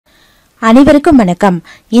அனைவருக்கும் வணக்கம்.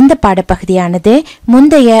 இந்த பாடப்பகுதியானது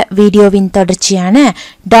முந்தைய வீடியோவின் தொடர்ச்சியான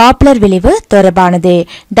டாப்ளர் விளைவு தொடர்பானது.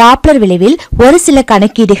 டாப்ளர் விளைவில் ஒரு சில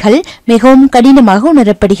கணக்கீடுகள் மிகவும் கடினமாக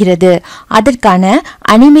உணரப்படுகிறது. அதற்கான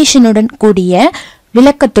அனிமேஷனுடன் கூடிய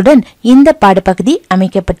விளக்கத்துடன் இந்த பாடப்பகுதி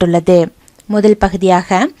அமைக்கப்பட்டுள்ளது. முதல்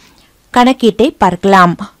பகுதியாக கணக்கீட்டை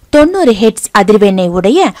பார்க்கலாம். 90 ஹெர்ட்ஸ் அதிர்வெண்ணை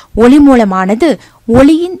உடைய ஒளி மூலமானது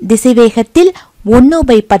ஒளியின் திசைவேகத்தில்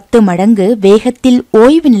 1/10 மடங்கு வேகத்தில்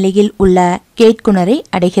ஓய்வு நிலையில் உள்ள கேட்குணரை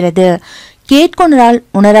அடைகிறது. கேட்குணரால்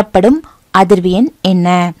உணரப்படும் அதிர்வெண் என்ன?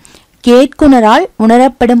 கேட்குணரால்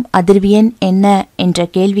உணரப்படும் அதிர்வெண் என்ன என்ற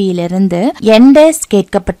கேள்வியிலிருந்து n'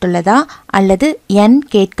 கேட்கப்பட்டுள்ளதா அல்லது n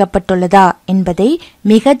கேட்கப்பட்டுள்ளதா என்பதை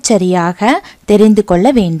மிகச் சரியாக தெரிந்து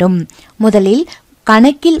கொள்ள வேண்டும். முதலில்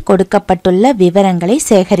கணக்கில் கொடுக்கப்பட்டுள்ள விவரங்களை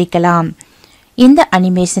சேகரிக்கலாம். இந்த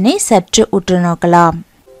அனிமேஷனை சற்று உற்று நோக்கலாம்.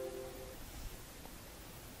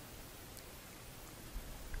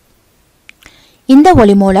 இந்த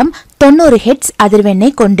ஒளி மூலம் 90 ஹெர்ட்ஸ் அதிர்வெண்ணை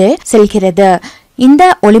கொண்டு செல்கிறது. இந்த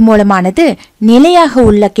ஒளி மூலமானது நிலையாக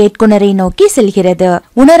உள்ள கேட்குணரை நோக்கி செல்கிறது.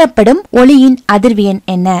 உணரப்படும் ஒளியின் அதிர்வெண்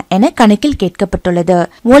என்ன என கணக்கில் கேட்கப்பட்டுள்ளது.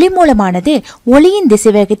 ஒளி மூலமானது ஒளியின்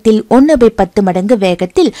திசைவேகத்தில் 1/10 மடங்கு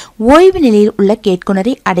வேகத்தில் ஓய்வு நிலையில் உள்ள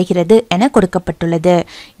கேட்குணரை அடைகிறது என கொடுக்கப்பட்டுள்ளது.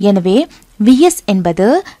 எனவே Vs என்பது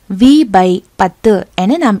V/10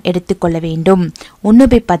 என நாம் எடுத்துக்கொள்ள வேண்டும்.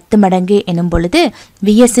 1/10 மடங்கு எனும் பொழுது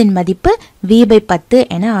Vs இன் மதிப்பு V/10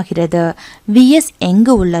 என ஆகிறது. Vs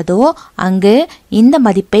எங்கு உள்ளதோ அங்கு இந்த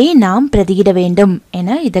மதிப்பை நாம் பிரதியிட வேண்டும்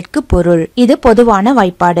என இதற்கு பொருள். இது பொதுவான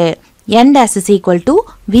வாய்ப்பாடு. n'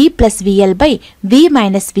 V + VL V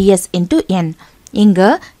 - Vs × n. இங்கு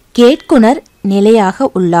கேட்குணர் நிலையாக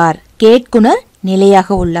உள்ளார்.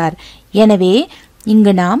 எனவே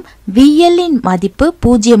இங்கு நாம் VL இன் மதிப்பு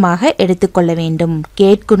 0 எடுத்துக்கொள்ள வேண்டும்.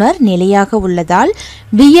 கேட்குணர் நிலையாக உள்ளதால்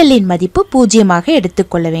VL இன் மதிப்பு 0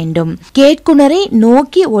 எடுத்துக்கொள்ள வேண்டும். கேட்குணரை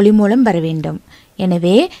நோக்கி ஒளி மூலம் வர வேண்டும்.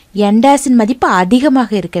 எனவே n' இன் மதிப்பு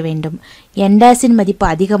அதிகமாக இருக்க வேண்டும். n' இன் மதிப்பு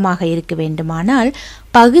அதிகமாக இருக்க வேண்டுமானால்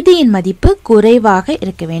பகுதியின் மதிப்பு குறைவாக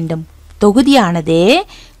இருக்க வேண்டும். தொகுதியானது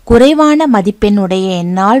குறைவான மதிப்பெண்ணுடைய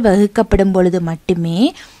எண்ணால் வகுக்கப்படும் பொழுது மட்டுமே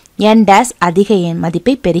n' அதிக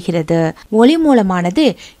மதிப்பை பெறுகிறது. ஒளி மூலமானது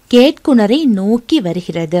கேட்குணரை நோக்கி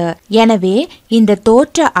வருகிறது. எனவே இந்த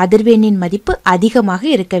தோற்ற அதிர்வெண்ணின் மதிப்பு அதிகமாக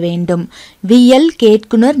இருக்க வேண்டும். VL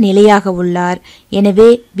கேட்குணர் நிலையாக உள்ளார். எனவே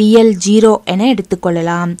VL 0 என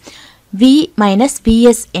எடுத்துக்கொள்ளலாம். V -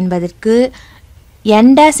 Vs என்பதற்கு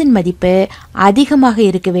n' இன் மதிப்பு அதிகமாக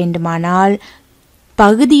இருக்க வேண்டுமானால்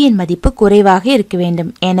பகுதியின் மதிப்பு குறைவாக இருக்க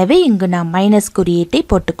வேண்டும். எனவே இங்கு நாம் மைனஸ் குறியீட்டை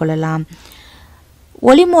போட்டுக்கொள்ளலாம்.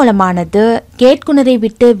 ஒளி மூலமானது கேட்குணரை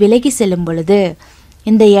விட்டு விலகி செல்லும் பொழுது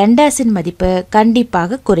இந்த n' இன் மதிப்பு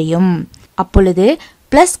கண்டிப்பாக குறையும். அப்பொழுது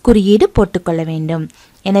பிளஸ் குறியீடு போட்டுக்கொள்ள வேண்டும்.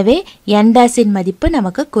 எனவே n' இன் மதிப்பு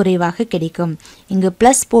நமக்கு குறைவாக கிடைக்கும். இங்கு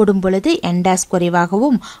பிளஸ் போடும் பொழுது n'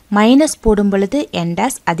 குறைவாகவும் மைனஸ் போடும் பொழுது n'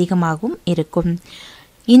 அதிகமாகவும் இருக்கும்.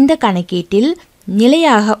 இந்த கணக்கீட்டில்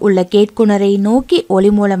நிலையாக உள்ள கேட்குணரை நோக்கி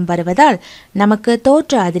ஒளி மூலம் வருவதால் நமக்கு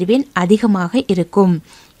தோற்ற அதிர்வெண் அதிகமாக இருக்கும்.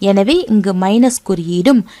 எனவே இங்கு மைனஸ்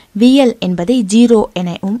குறியீடும் VL என்பதை 0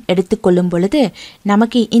 எனவும் எடுத்துக்கொள்ளும் பொழுது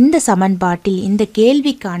நமக்கு இந்த சமன்பாட்டில் இந்த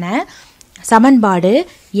கேள்விக்கான சமன்பாடு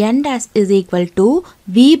n'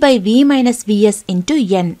 V/V - Vs ×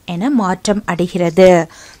 n என மாற்றம் அடைகிறது.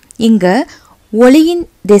 இங்கு ஒளியின்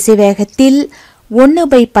திசைவேகத்தில்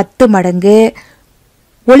 1/10 மடங்கு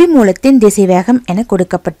ஒளி மூலத்தின் திசைவேகம் என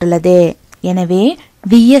கொடுக்கப்பட்டுள்ளது. எனவே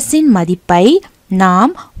Vs இன் மதிப்பை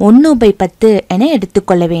நாம் 1/10 என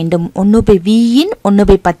எடுத்துக்கொள்ள வேண்டும். 1/V இன்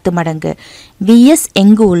 1/10 மடங்கு. Vs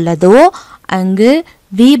எங்கு உள்ளதோ அங்கு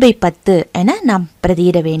V/10 என நாம்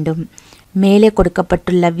பிரதியிட வேண்டும். மேலே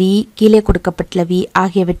கொடுக்கப்பட்டுள்ள V கீழே கொடுக்கப்பட்டுள்ள V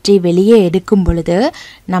ஆகியவற்றை வெளியே எடுக்கும் பொழுது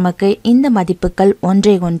நமக்கு இந்த மதிப்புகள்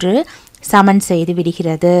ஒன்றை ஒன்று சமன் செய்து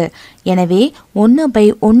விடுகிறது. எனவே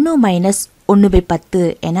 1/1 - 1/10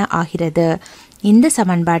 என ஆகிறது. இந்த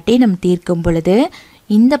சமன்பாட்டை நாம் தீர்க்கும் பொழுது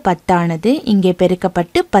இந்த 10 ஆனது இங்கே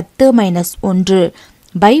பெருக்கப்பட்டு 10 -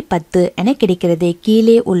 1/10 என கிடைக்கிறது.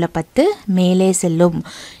 கீழே உள்ள 10 மேலே செல்லும்.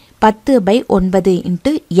 10/9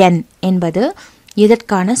 × n என்பது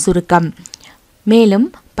இதற்கான சுருக்கம். மேலும்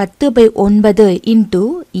 10/9 ×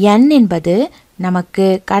 n என்பது நமக்கு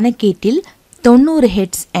கணக்கீட்டில் 90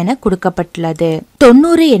 ஹெர்ட்ஸ் என கொடுக்கப்பட்டுள்ளது.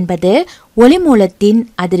 90 என்பது ஒளி மூலத்தின்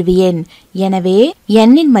அதிர்வெண். எனவே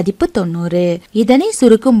n இன் மதிப்பு 90. இதனை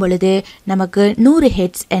சுருக்கும் பொழுது நமக்கு 100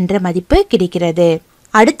 ஹெர்ட்ஸ் என்ற மதிப்பு கிடைக்கிறது.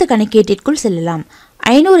 அடுத்த கணக்கீட்டிற்குள் செல்லலாம்.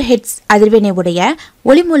 500 ஹெர்ட்ஸ் அதிர்வெண்ணை உடைய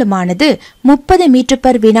ஒளி மூலமானது 30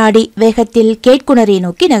 மீ/வினாடி வேகத்தில் கேட்குணரை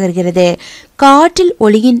நோக்கி நகர்கிறது. காற்றில்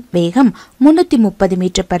ஒளியின் வேகம் 330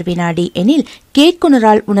 மீ/வினாடி எனில்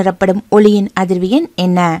கேட்குணரால் உணரப்படும் ஒளியின் அதிர்வெண்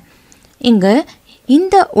என்ன? இங்கு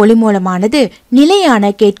இந்த ஒளி மூலமானது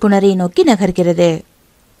நிலையான கேட்குணரை நோக்கி நகர்கிறது.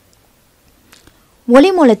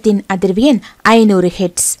 ஒளி மூலத்தின் அதிர்வெண் 500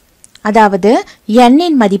 ஹெர்ட்ஸ், அதாவது n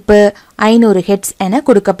இன் மதிப்பு 500 ஹெர்ட்ஸ் என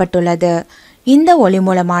கொடுக்கப்பட்டுள்ளது. இந்த ஒளி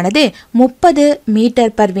மூலமானது 30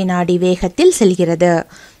 மீட்டர் பர் வினாடி வேகத்தில் செல்கிறது.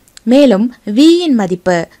 மேலும் v இன்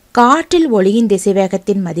மதிப்பு, காற்றில் ஒளியின்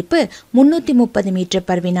திசைவேகத்தின் மதிப்பு 330 மீட்டர்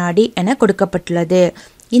பர் வினாடி என கொடுக்கப்பட்டுள்ளது.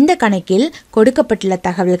 இந்த கணக்கில் கொடுக்கப்பட்டுள்ள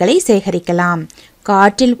தகவல்களை சேகரிக்கலாம்.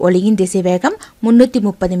 காற்றில் ஒளியின் திசைவேகம்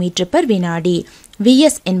 330 மீட்டர் பர் வினாடி,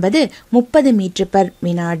 vs என்பது 30 மீட்டர் பர்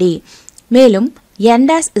வினாடி. மேலும் n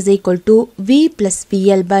dash is equal to v plus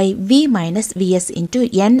vl by v minus vs into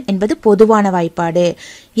n என்பது பொதுவான வாய்ப்பாடு.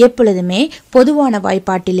 எப்பொழுதுமே பொதுவான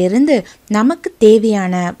வாய்ப்பாட்டிலிருந்து நமக்கு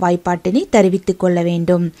தேவையான வாய்ப்பாட்டினை தெரிவித்துக் கொள்ள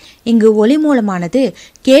வேண்டும். இங்கு ஒளி மூலமானது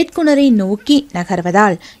கேட்குணரை நோக்கி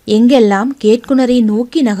நகர்வதால் எங்கெல்லாம் கேட்குணரை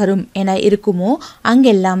நோக்கி நகரும் என இருக்குமோ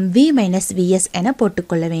அங்கெல்லாம் v minus vs என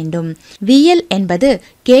போட்டுக்கொள்ள வேண்டும். vl என்பது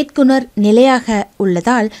கேட்குணர் நிலையாக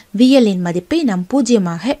உள்ளதால் vl இன் மதிப்பை நாம்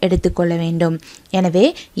 0 எடுத்துக்கொள்ள வேண்டும். எனவே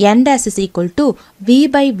n dash is equal to v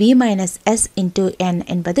by v minus s into n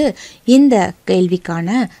என்பது இந்த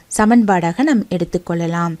கேள்விக்கான சமன்பாடாக நாம்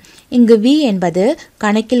எடுத்துக்கொள்ளலாம். இங்கு v என்பது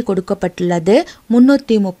கணக்கில் கொடுக்கப்பட்டுள்ளது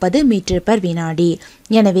 330 மீட்டர் பர் வினாடி.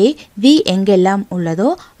 எனவே v எங்கெல்லாம் உள்ளதோ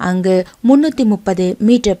அங்கு 330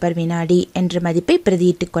 மீட்டர் பர் வினாடி என்ற மதிப்பை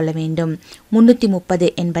பிரதியிட்டுக் கொள்ள வேண்டும்.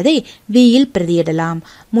 330 என்பதை v will பிரதியிடலாம்.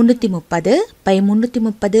 330 by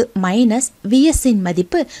 330 minus vs இன்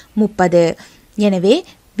மதிப்பு 30. எனவே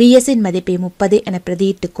vs இன் மதிப்பை 30 என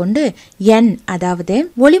பிரதியிட்டுக் கொண்டு n, அதாவது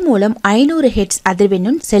ஒளி மூலம் 500 ஹெர்ட்ஸ்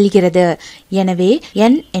அதிர்வெண்ணுடன் செல்கிறது. எனவே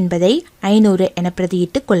n என்பதை 500 என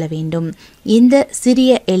பிரதியிட்டுக் கொள்ள வேண்டும். இந்த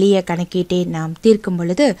சிறிய எளிய கணக்கீட்டை நாம் தீர்க்கும்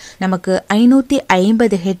பொழுது நமக்கு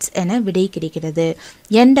 550 ஹெர்ட்ஸ் என விடை கிடைக்கிறது.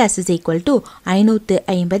 n dash is equal to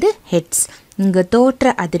 550 hertz. இங்கு தோற்ற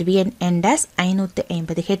அதிர்வெண் n dash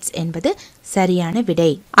 550 ஹெர்ட்ஸ் என்பது சரியான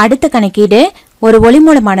விடை. அடுத்த கணக்கீடு, ஒரு ஒளி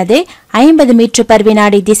மூலமானது 50 மீட்டர் பர்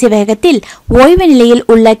வினாடி திசைவேகத்தில் ஓய்வு நிலையில்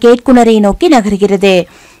உள்ள கேட்குணரை நோக்கி நகர்கிறது.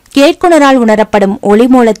 கேட்குணரால் உணரப்படும் ஒளி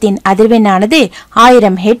மூலத்தின் அதிர்வெண்ணானது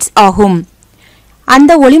 1000 ஹெர்ட்ஸ் ஆகும்.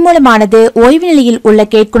 அந்த ஒளி மூலமானது ஓய்வு நிலையில் உள்ள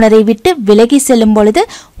கேட்குணரை விட்டு விலகி செல்லும் பொழுது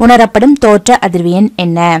உணரப்படும் தோற்ற அதிர்வெண்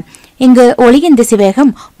என்ன? இங்கு ஒளியின்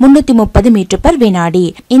திசைவேகம் 330 மீட்டர் பர் வினாடி.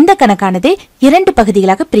 இந்த கணக்கானது 2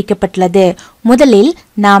 பகுதிகளாக பிரிக்கப்பட்டுள்ளது. முதலில்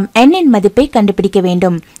நாம் n இன் மதிப்பை கண்டுபிடிக்க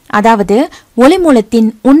வேண்டும். அதாவது ஒளி மூலத்தின்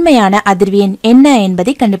உண்மையான அதிர்வெண் என்ன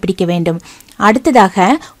என்பதை கண்டுபிடிக்க வேண்டும். அடுத்ததாக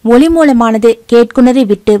ஒளி மூலமானது கேட்குணரை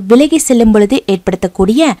விட்டு விலகி செல்லும் பொழுது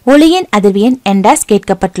ஏற்படுத்தக்கூடிய ஒளியின் அதிர்வெண் n dash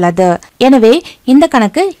கேட்கப்பட்டுள்ளது. எனவே இந்த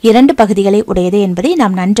கணக்கு 2 பகுதிகளை உடையது என்பதை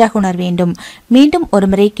நாம் நன்றாக உணர வேண்டும். மீண்டும்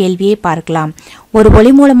ஒருமுறை கேள்வியை பார்க்கலாம். ஒரு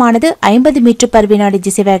ஒளி மூலமானது 50 மீட்டர் பர் வினாடி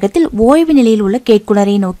திசைவேகத்தில் ஓய்வு நிலையில் உள்ள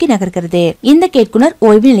கேட்குணரை நோக்கி நகர்கிறது. இந்த கேட்குணர்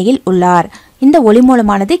ஓய்வு நிலையில் உள்ளார். இந்த ஒளி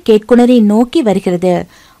மூலமானது கேட்குணரை நோக்கி வருகிறது.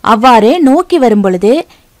 அவ்வாறு நோக்கி வரும் பொழுது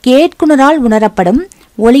கேட்குணரால் உணரப்படும்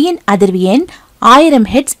ஒளியின் அதிர்வெண் 1000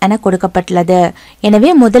 ஹெர்ட்ஸ் என கொடுக்கப்பட்டுள்ளது. எனவே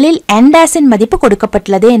முதலில் n dash இன் மதிப்பு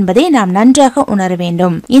கொடுக்கப்பட்டுள்ளது என்பதை நாம் நன்றாக உணர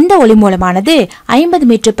வேண்டும். இந்த ஒளி மூலமானது 50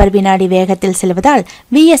 மீட்டர் பர் வினாடி வேகத்தில் செல்வதால்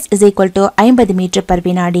vs is equal to 50 metre per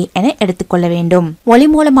வினாடி என எடுத்துக்கொள்ள வேண்டும். ஒளி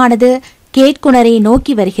மூலமானது கேட்குணரை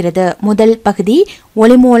நோக்கி வருகிறது. முதல் பகுதி,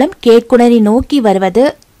 ஒளி மூலம் கேட்குணரை நோக்கி வருவது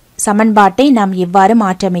சமன்பாட்டை நாம் எவ்வாறு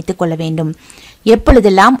மாற்றியமைத்துக் கொள்ள வேண்டும்?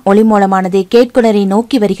 எப்பொழுதெல்லாம் ஒளி மூலமானது கேட்குணரை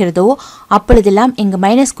நோக்கி வருகிறதோ அப்பொழுதெல்லாம் இங்கு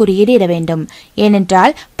மைனஸ் குறியீடு இட வேண்டும்.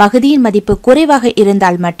 ஏனென்றால் பகுதியின் மதிப்பு குறைவாக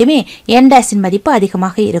இருந்தால் மட்டுமே n dash இன் மதிப்பு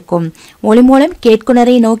அதிகமாக இருக்கும். ஒளி மூலம்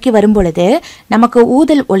கேட்குணரை நோக்கி வரும் பொழுது நமக்கு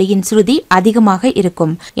ஊதல் ஒளியின் சுருதி அதிகமாக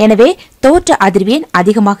இருக்கும். எனவே தோற்ற அதிர்வெண்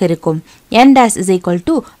அதிகமாக இருக்கும். n dash is equal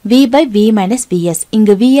to v by v minus vs.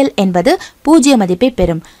 இங்கு vl என்பது 0 மதிப்பை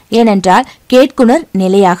பெறும். ஏனென்றால் கேட்குணர்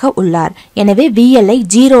நிலையாக உள்ளார். எனவே vl ஐ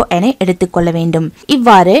 0 என எடுத்துக்கொள்ள வேண்டும்.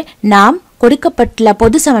 இவ்வாறு நாம் கொடுக்கப்பட்டுள்ள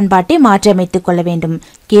பொது சமன்பாட்டை மாற்றியமைத்துக் கொள்ள வேண்டும்.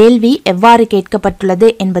 கேள்வி எவ்வாறு கேட்கப்பட்டுள்ளது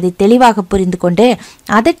என்பதை தெளிவாக புரிந்து கொண்டு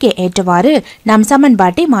அதற்கு ஏற்றவாறு நாம்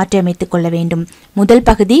சமன்பாட்டை மாற்றியமைத்துக் கொள்ள வேண்டும். முதல்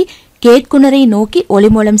பகுதி, கேட்குணரை நோக்கி ஒளி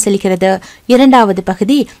மூலம் செல்கிறது. இரண்டாவது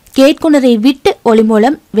பகுதி, கேட்குணரை விட்டு ஒளி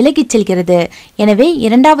மூலம் விலகிச் செல்கிறது. எனவே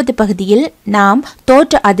இரண்டாவது பகுதியில் நாம்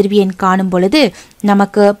தோற்ற அதிர்வெண் காணும் பொழுது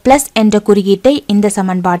நமக்கு பிளஸ் என்ற குறியீட்டை இந்த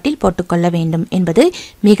சமன்பாட்டில் போட்டுக்கொள்ள வேண்டும் என்பது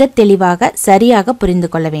மிக தெளிவாக சரியாக புரிந்து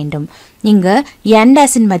கொள்ள வேண்டும். இங்கு n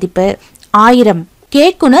dash இன் மதிப்பு 1000.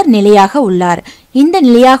 கேட்குணர் நிலையாக உள்ளார். இந்த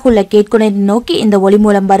நிலையாக உள்ள கேட்குணரை நோக்கி இந்த ஒளி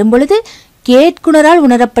மூலம் வரும் பொழுது கேட்குணரால்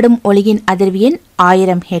உணரப்படும் ஒளியின் அதிர்வெண்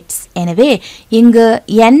 1000 ஹெர்ட்ஸ். எனவே இங்கு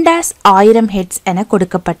n dash 1000 ஹெர்ட்ஸ் என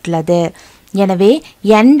கொடுக்கப்பட்டுள்ளது. எனவே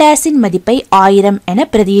n டேஷின் மதிப்பை 1000 என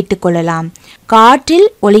பிரதியிட்டுக் கொள்ளலாம். காற்றில்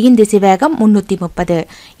ஒளியின் திசைவேகம் 330.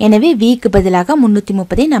 எனவே v க்கு பதிலாக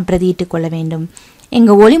 330ஐ நாம் பிரதியிட்டுக் கொள்ள வேண்டும்.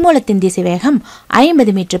 இங்கு ஒளிமூலத்தின் திசைவேகம்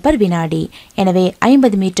 50 மீட்டர் பர் வினாடி. எனவே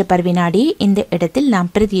 50 மீட்டர் பர் வினாடி இந்த இடத்தில்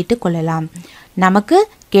நாம் பிரதியிட்டுக் கொள்ளலாம். நமக்கு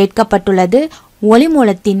கேட்கப்பட்டுள்ளது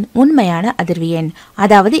ஒளிமூலத்தின் உண்மையான அதிர்வெண்,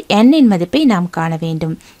 அதாவது n இன் மதிப்பை நாம் காண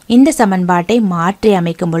வேண்டும். இந்த சமன்பாட்டை மாற்றி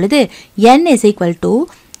அமைக்கும் பொழுது n =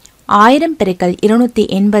 1000 பெருக்கல்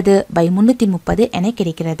 280/330 என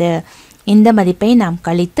கிடைக்கிறது. இந்த மதிப்பை நாம்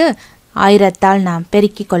கழித்து 1000ஆல் நாம்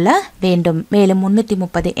பெருக்கிக் கொள்ள வேண்டும். மேலும்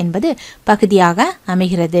 330 என்பது பகுதியாக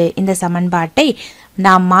அமைகிறது. இந்த சமன்பாட்டை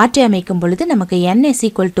நாம் மாற்றி அமைக்கும் பொழுது நமக்கு n =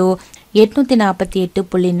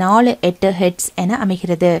 848.48 ஹெர்ட்ஸ் என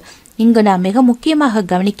அமைகிறது. இங்கு நாம் மிக முக்கியமாக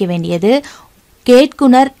கவனிக்க வேண்டியது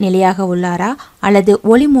கேட்குனர் நிலையாக உள்ளாரா அல்லது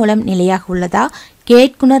ஒளி மூலம் நிலையாக உள்ளதா,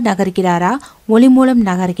 கேட்குனர் நகர்கிறாரா ஒளி மூலம்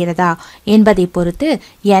நகர்கிறதா என்பதை பொறுத்து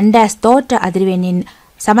n டேஷ் தோற்ற அதிர்வெண்ணின்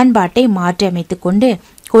சமன்பாட்டை மாற்றி அமைத்துக் கொண்டு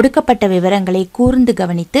கொடுக்கப்பட்ட விவரங்களை கூர்ந்து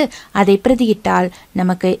கவனித்து அதை பிரதியிட்டால்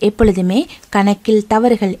நமக்கு எப்பொழுதுமே கணக்கில்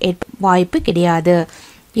தவறுகள் வாய்ப்பு கிடையாது.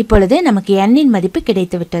 இப்பொழுது நமக்கு n இன் மதிப்பு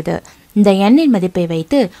கிடைத்துவிட்டது. இந்த n இன் மதிப்பை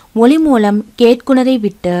வைத்து ஒளி மூலம் கேட்குனரை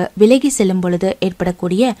விட்டு விலகி செல்லும் பொழுது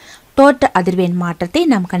ஏற்படக்கூடிய தோற்ற அதிர்வெண் மாற்றத்தை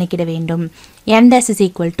நாம் கணக்கிட வேண்டும். n dash =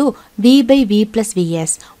 v/v +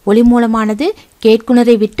 vs. ஒளி மூலமானது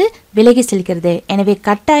கேட்குனரை விட்டு விலகி செல்கிறது. எனவே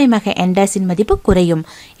கட்டாயமாக n dash இன் மதிப்பு குறையும்.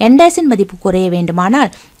 n dash இன் மதிப்பு குறைய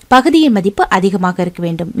வேண்டுமானால் பகுதியின் மதிப்பு அதிகமாக இருக்க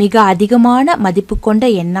வேண்டும். மிக அதிகமான மதிப்பு கொண்ட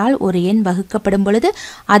எண்ணால் ஒரு எண் வகுக்கப்படும் பொழுது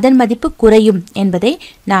அதன் மதிப்பு குறையும் என்பதை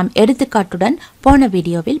நாம் எடுத்துக்காட்டுடன் போன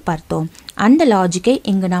வீடியோவில் பார்த்தோம். அந்த லாஜிக்கை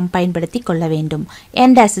இங்கு நாம் பயன்படுத்தி கொள்ள வேண்டும்.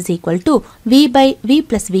 n dash = v/v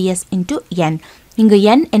 + vs × n. இங்கு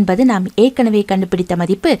n என்பது நாம் ஏற்கனவே கண்டுபிடித்த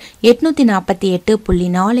மதிப்பு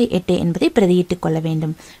 848.48 என்பதை பிரதியிட்டுக் கொள்ள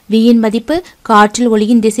வேண்டும். v இன் மதிப்பு காற்றில்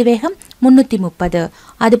ஒளியின் திசைவேகம் 330.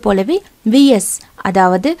 அதுபோலவே vs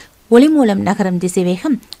அதாவது ஒளி மூலம் நகரும்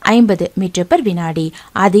திசைவேகம் 50 மீட்டர் பர் வினாடி.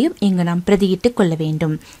 அதையும் இங்கு நாம் பிரதியிட்டுக் கொள்ள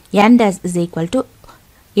வேண்டும். n dash =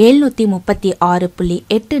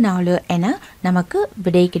 736.84 என நமக்கு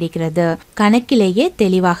விடை கிடைக்கிறது. கணக்கிலேயே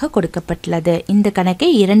தெளிவாக கொடுக்கப்பட்டுள்ளது. இந்த கணக்கை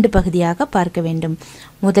 2 பகுதியாக பார்க்க வேண்டும்.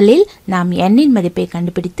 முதலில் நாம் n இன் மதிப்பை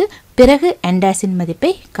கண்டுபிடித்து பிறகு n dash இன்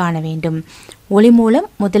மதிப்பை காண வேண்டும். ஒளி மூலம்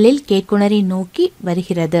முதலில் கேட்குனரை நோக்கி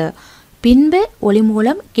வருகிறது, பின்பு ஒளி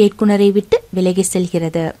மூலம் கேட்குனரை விட்டு விலகி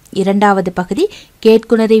செல்கிறது. இரண்டாவது பகுதி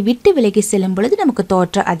கேட்குனரை விட்டு விலகி செல்லும் பொழுது நமக்கு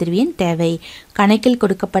தோற்ற அதிர்வெண் தேவை. கணக்கில்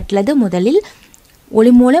கொடுக்கப்பட்டுள்ளது முதலில்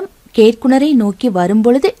ஒளி மூலம் கேட்குனரை நோக்கி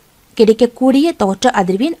வரும்பொழுது கிடைக்கக்கூடிய தோற்ற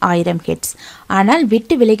அதிர்வெண் 1000 ஹெர்ட்ஸ். ஆனால்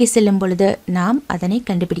விட்டு விலகி செல்லும் பொழுது நாம் அதனை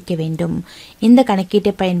கண்டுபிடிக்க வேண்டும். இந்த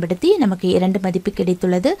கணக்கீட்டை பயன்படுத்தி நமக்கு 2 மதிப்பு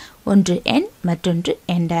கிடைத்துள்ளது. ஒன்று n மற்றொன்று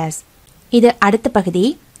n dash. இது அடுத்த பகுதி.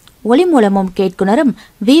 ஒளி மூலமும் கேட்குனரும்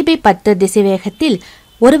v/10 திசைவேகத்தில்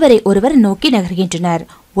ஒருவரை ஒருவர் நோக்கி நகர்கின்றனர்.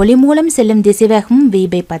 ஒளி மூலம் செல்லும் திசைவேகமும்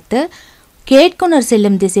v/10, கேட்குனர்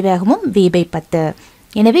செல்லும் திசைவேகமும் v/10.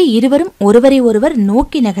 எனவே இருவரும் ஒருவரை ஒருவர்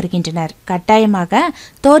நோக்கி நகர்கின்றனர். கட்டாயமாக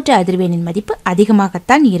தோற்ற அதிர்வெண்ணின் மதிப்பு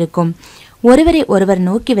அதிகமாகத்தான் இருக்கும். ஒருவரை ஒருவர்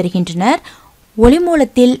நோக்கி வருகின்றனர். ஒளி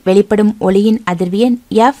மூலத்தில் வெளிப்படும் ஒளியின் அதிர்வெண்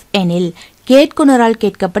f எனில் கேட்குனரால்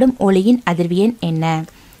கேட்கப்படும் ஒளியின் அதிர்வெண் என்ன?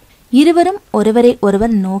 இருவரும் ஒருவரை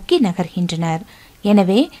ஒருவர் நோக்கி நகர்கின்றனர்.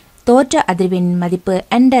 எனவே தோற்ற அதிர்வெண்ணின் மதிப்பு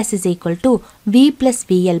n dash = v +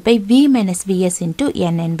 vl/v - vs ×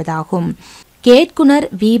 n என்பதாகும். கேட்குனர்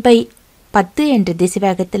v/10 என்ற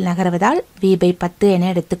திசைவேகத்தில் நகர்வதால் v/10 என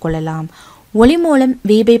எடுத்துக்கொள்ளலாம். ஒளி மூலம்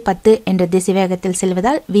v/10 என்ற திசைவேகத்தில்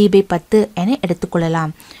செல்வதால் v/10 என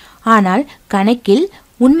எடுத்துக்கொள்ளலாம். ஆனால் கணக்கில்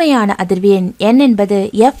உண்மையான அதிர்வெண் n என்பது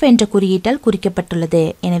f என்ற குறியீட்டால் குறிக்கப்பட்டுள்ளது.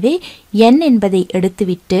 எனவே n என்பதை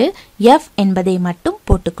எடுத்துவிட்டு f என்பதை மட்டும்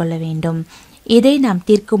போட்டுக்கொள்ள வேண்டும். இதை நாம்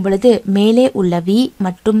தீர்க்கும் பொழுது மேலே உள்ள v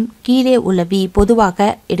மற்றும் கீழே உள்ள v பொதுவாக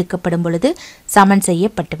எடுக்கப்படும் பொழுது சமன்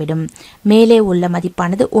செய்யப்பட்டுவிடும். மேலே உள்ள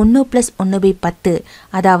மதிப்பானது 1 + 1/10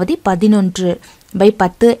 அதாவது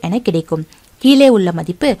 11/10 என கிடைக்கும். கீழே உள்ள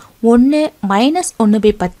மதிப்பு 1 -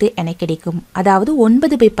 1/10 என கிடைக்கும். அதாவது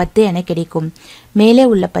 9/10 என கிடைக்கும். மேலே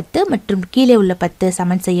உள்ள 10 மற்றும் கீழே உள்ள 10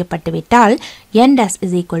 சமன் செய்யப்பட்டுவிட்டால் n dash =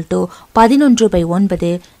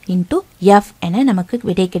 11/9 × f என நமக்கு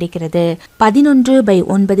விடை கிடைக்கிறது.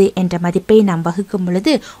 11/9 என்ற மதிப்பை நாம் வகுக்கும்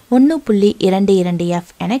பொழுது 1.22f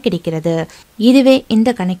என கிடைக்கிறது. இதுவே இந்த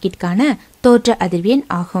கணக்கிற்கான தோற்ற அதிர்வெண்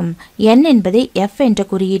ஆகும். n என்பதை f என்ற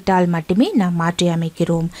குறியீட்டால் மட்டுமே நாம் மாற்றி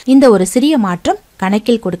அமைக்கிறோம். இந்த ஒரு சிறிய மாற்றம்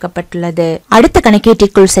கணக்கில் கொடுக்கப்பட்டுள்ளது. அடுத்த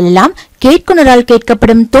கணக்கீட்டிற்குள் செல்லலாம். கேட்குனரால்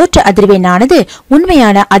கேட்கப்படும் தோற்ற அதிர்வெண்ணானது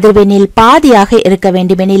உண்மையான அதிர்வெண்ணில் பாதியாக இருக்க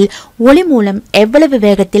வேண்டுமெனில் ஒளி மூலம் எவ்வளவு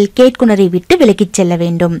வேகத்தில் கேட்குனரை விட்டு விலகிச் செல்ல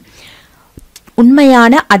வேண்டும்?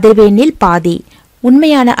 உண்மையான அதிர்வெண்ணில் பாதி.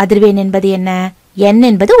 உண்மையான அதிர்வெண் என்பது என்ன? n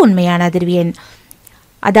என்பது உண்மையான அதிர்வெண்.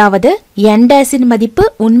 அதாவது n டேஷின் மதிப்பு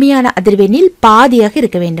உண்மையான அதிர்வெண்ணில் பாதியாக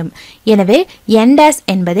இருக்க வேண்டும். எனவே n டேஷ்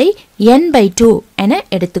என்பதை n/2 என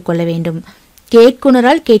எடுத்துக்கொள்ள வேண்டும்.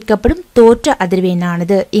 கேட்குனரால் கேட்கப்படும் தோற்ற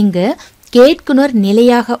அதிர்வெண்ணானது இங்கு கேட்குனர்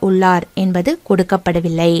நிலையாக உள்ளார் என்பது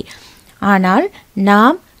கொடுக்கப்படவில்லை. ஆனால்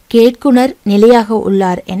நாம் கேட்குனர் நிலையாக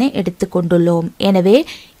உள்ளார் என எடுத்துக்கொண்டுள்ளோம். எனவே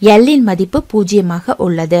L இன் மதிப்பு 0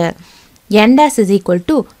 உள்ளது. n dash is equal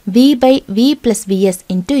to v/v plus vs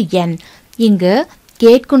into n. இங்கு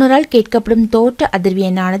கேட்குனரால் கேட்கப்படும் தோற்ற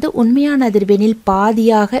அதிர்வெண்ணானது உண்மையான அதிர்வெண்ணில்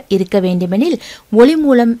பாதியாக இருக்க வேண்டுமெனில் ஒளி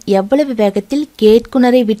மூலம் எவ்வளவு வேகத்தில்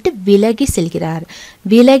கேட்குனரை விட்டு விலகி செல்கிறார்.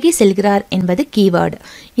 விலகி செல்கிறார் என்பது கீவேர்டு.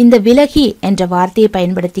 இந்த விலகி என்ற வார்த்தையை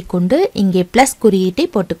பயன்படுத்தி கொண்டு இங்கே பிளஸ் குறியீட்டை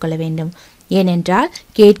போட்டுக்கொள்ள வேண்டும். ஏனென்றால்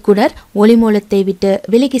கேட்குனர் ஒளி மூலத்தை விட்டு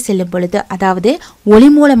விலகி செல்லும் பொழுது, அதாவது ஒளி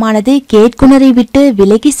மூலமானது கேட்குனரை விட்டு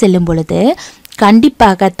விலகி செல்லும் பொழுது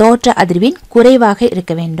கண்டிப்பாக தோற்ற அதிர்வெண் குறைவாக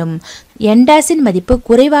இருக்க வேண்டும். n டேஷின் மதிப்பு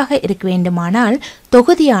குறைவாக இருக்க வேண்டுமானால்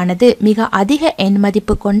தொகுதியானது மிக அதிக எண்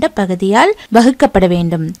மதிப்பு கொண்ட பகுதியால் வகுக்கப்பட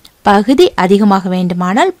வேண்டும். பகுதி அதிகமாக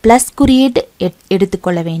வேண்டுமானால் பிளஸ் குறியீட்டு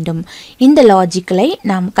எடுத்துக்கொள்ள வேண்டும். இந்த லாஜிக்கலை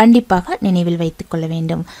நாம் கண்டிப்பாக நினைவில் வைத்துக் கொள்ள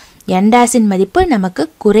வேண்டும். n டேஷின் மதிப்பு நமக்கு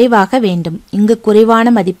குறைவாக வேண்டும். இங்கு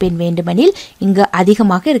குறைவான மதிப்பெண் வேண்டுமெனில் இங்கு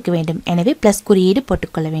அதிகமாக இருக்க வேண்டும். எனவே பிளஸ் குறியீடு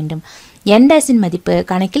போட்டுக்கொள்ள வேண்டும். n டேஷின் மதிப்பு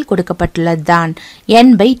கணக்கில் கொடுக்கப்பட்டுள்ளது தான்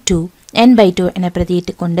n/2 என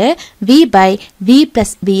பிரதியிட்டு கொண்டு v/v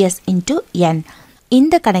plus vs into n.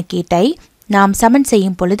 இந்த கணக்கீட்டை நாம் சமன்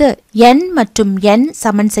செய்யும் பொழுது n மற்றும் n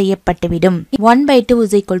Saman செய்யப்பட்டுவிடும். 1/2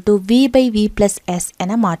 is equal to v/v plus s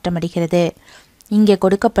என மாற்றமடைகிறது. இங்கே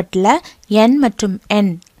கொடுக்கப்பட்டுள்ள n மற்றும் n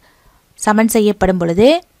சமன் செய்யப்படும் பொழுது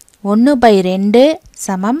 1/2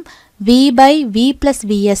 சமம் v/v plus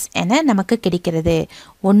vs என நமக்கு கிடைக்கிறது.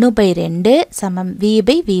 1/2 சமம்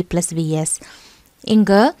v/v plus vs.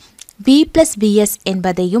 இங்கு v plus vs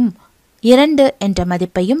என்பதையும் 2 என்ற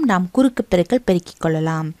மதிப்பையும் நாம் குறுக்கு பெருக்கல் பெருக்கிக்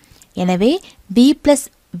கொள்ளலாம். எனவே v plus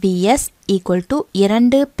vs equal to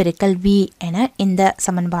 2 பெருக்கல் v என இந்த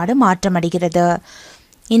சமன்பாடு மாற்றமடைகிறது.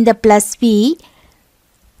 இந்த பிளஸ் v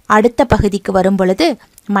அடுத்த பகுதிக்கு வரும் பொழுது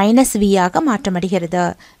மைனஸ் v ஆக மாற்றமடைகிறது.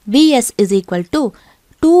 vs is equal to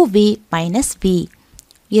 2v minus v.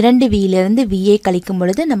 2v இலிருந்து v ஐ கழிக்கும்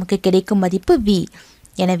பொழுது நமக்கு கிடைக்கும் மதிப்பு v.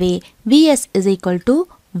 எனவே vs is equal to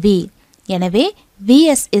v. எனவே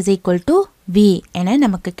vs is equal to v என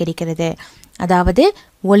நமக்கு கிடைக்கிறது. அதாவது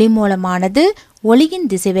ஒளி மூலமானது ஒளியின்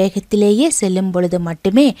திசைவேகத்திலேயே செல்லும் பொழுது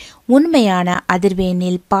மட்டுமே உண்மையான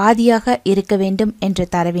அதிர்வெண்ணில் பாதியாக இருக்க வேண்டும் என்ற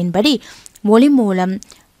தரவின்படி ஒளி மூலம்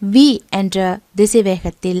v என்ற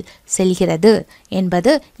திசைவேகத்தில் செல்கிறது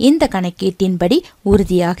என்பது இந்த கணக்கீட்டின்படி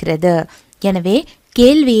உறுதியாகிறது. எனவே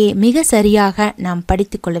கேள்வியை மிக சரியாக நாம்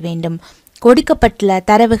படித்துக் கொள்ள வேண்டும். கொடுக்கப்பட்டுள்ள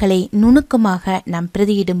தரவுகளை நுணுக்கமாக நாம்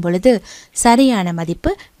பிரதியிடும் பொழுது சரியான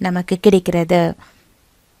மதிப்பு நமக்கு கிடைக்கிறது.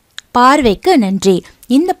 பார்வைக்கு நன்றி.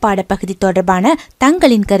 இந்த பாடப்பகுதி தொடர்பான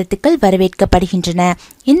தங்களின் கருத்துக்கள் வரவேற்கப்படுகின்றன.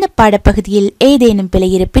 இந்த பாடப்பகுதியில் ஏதேனும் பிழை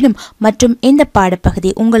இருப்பினும் மற்றும் இந்த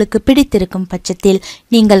பாடப்பகுதி உங்களுக்கு பிடித்திருக்கும் பட்சத்தில்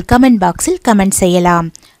நீங்கள் கமெண்ட் பாக்ஸில் கமெண்ட் செய்யலாம்.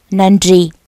 நன்றி.